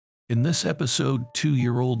In this episode,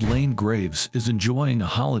 2-year-old Lane Graves is enjoying a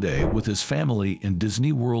holiday with his family in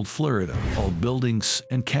Disney World, Florida. All buildings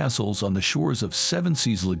and castles on the shores of Seven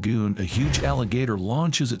Seas Lagoon, a huge alligator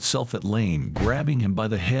launches itself at Lane, grabbing him by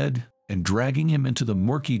the head and dragging him into the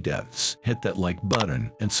murky depths. Hit that like button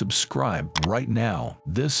and subscribe right now.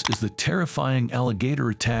 This is the terrifying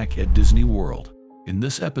alligator attack at Disney World. In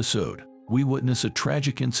this episode, we witness a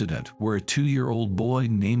tragic incident where a 2-year-old boy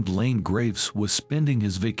named Lane Graves was spending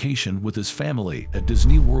his vacation with his family at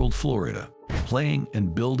Disney World, Florida, playing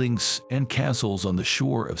in buildings and castles on the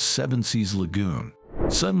shore of Seven Seas Lagoon.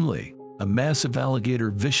 Suddenly, a massive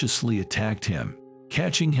alligator viciously attacked him,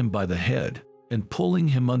 catching him by the head and pulling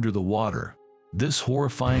him under the water. This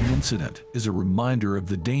horrifying incident is a reminder of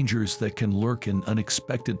the dangers that can lurk in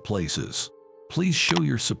unexpected places. Please show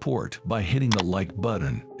your support by hitting the like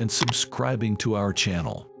button and subscribing to our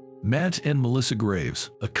channel. Matt and Melissa Graves,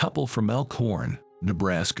 a couple from Elkhorn,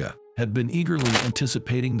 Nebraska, had been eagerly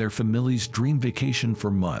anticipating their family's dream vacation for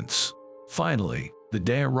months. Finally, the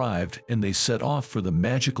day arrived and they set off for the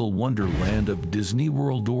magical wonderland of Disney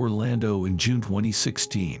World Orlando in June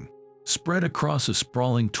 2016. Spread across a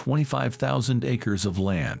sprawling 25,000 acres of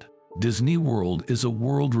land, Disney World is a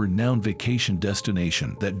world-renowned vacation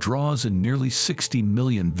destination that draws in nearly 60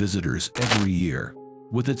 million visitors every year.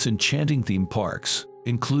 With its enchanting theme parks,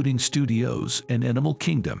 including studios and Animal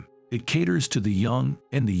Kingdom, it caters to the young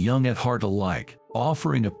and the young at heart alike,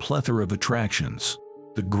 offering a plethora of attractions.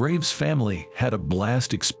 The Graves family had a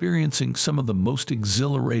blast experiencing some of the most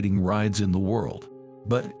exhilarating rides in the world.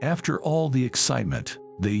 But after all the excitement,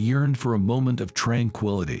 they yearned for a moment of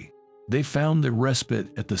tranquility. They found their respite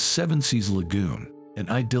at the Seven Seas Lagoon, an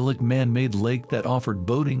idyllic man-made lake that offered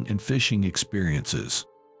boating and fishing experiences.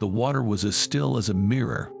 The water was as still as a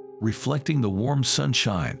mirror, reflecting the warm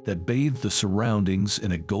sunshine that bathed the surroundings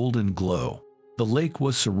in a golden glow. The lake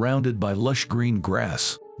was surrounded by lush green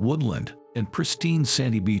grass, woodland, and pristine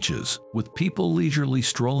sandy beaches, with people leisurely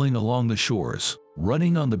strolling along the shores,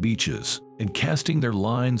 running on the beaches, and casting their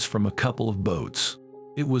lines from a couple of boats.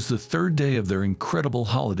 It was the third day of their incredible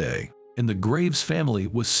holiday, and the Graves family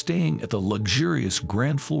was staying at the luxurious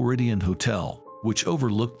Grand Floridian Hotel, which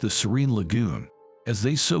overlooked the serene lagoon. As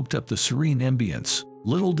they soaked up the serene ambience,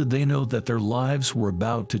 little did they know that their lives were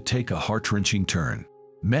about to take a heart-wrenching turn.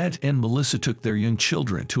 Matt and Melissa took their young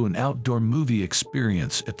children to an outdoor movie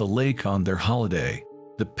experience at the lake on their holiday.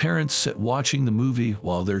 The parents sat watching the movie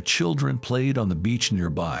while their children played on the beach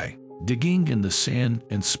nearby, digging in the sand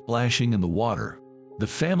and splashing in the water. The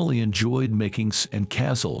family enjoyed making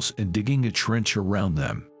sandcastles and digging a trench around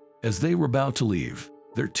them. As they were about to leave,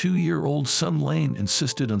 their 2-year-old son Lane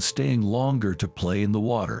insisted on staying longer to play in the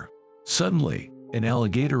water. Suddenly, an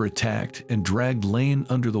alligator attacked and dragged Lane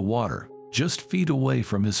under the water, just feet away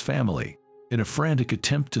from his family. In a frantic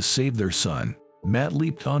attempt to save their son, Matt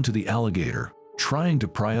leaped onto the alligator, trying to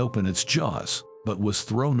pry open its jaws, but was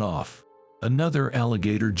thrown off. Another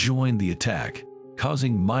alligator joined the attack,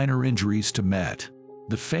 causing minor injuries to Matt.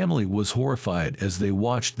 The family was horrified as they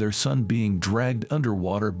watched their son being dragged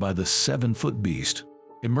underwater by the 7-foot beast.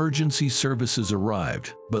 Emergency services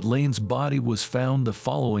arrived, but Lane's body was found the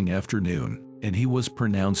following afternoon, and he was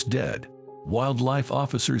pronounced dead. Wildlife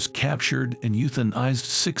officers captured and euthanized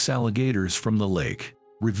 6 alligators from the lake,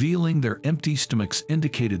 revealing their empty stomachs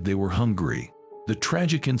indicated they were hungry. The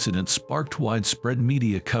tragic incident sparked widespread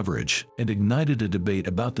media coverage and ignited a debate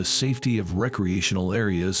about the safety of recreational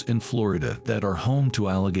areas in Florida that are home to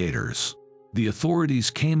alligators. The authorities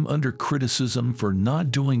came under criticism for not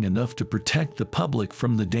doing enough to protect the public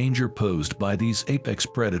from the danger posed by these apex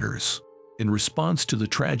predators. In response to the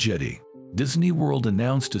tragedy, Disney World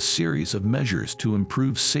announced a series of measures to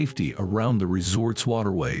improve safety around the resort's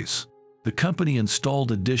waterways. The company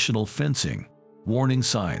installed additional fencing, warning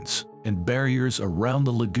signs, and barriers around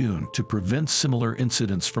the lagoon to prevent similar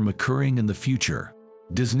incidents from occurring in the future.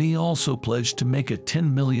 Disney also pledged to make a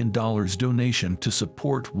 $10 million donation to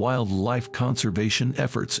support wildlife conservation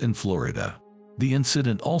efforts in Florida. The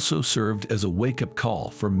incident also served as a wake-up call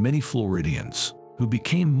for many Floridians, who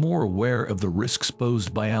became more aware of the risks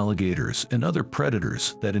posed by alligators and other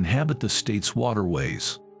predators that inhabit the state's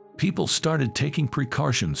waterways. People started taking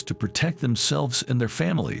precautions to protect themselves and their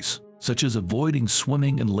families, such as avoiding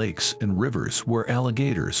swimming in lakes and rivers where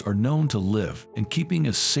alligators are known to live and keeping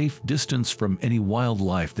a safe distance from any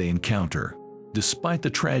wildlife they encounter. Despite the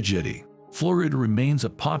tragedy, Florida remains a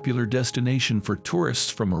popular destination for tourists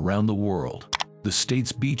from around the world. The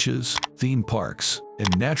state's beaches, theme parks,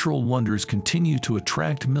 and natural wonders continue to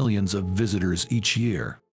attract millions of visitors each year.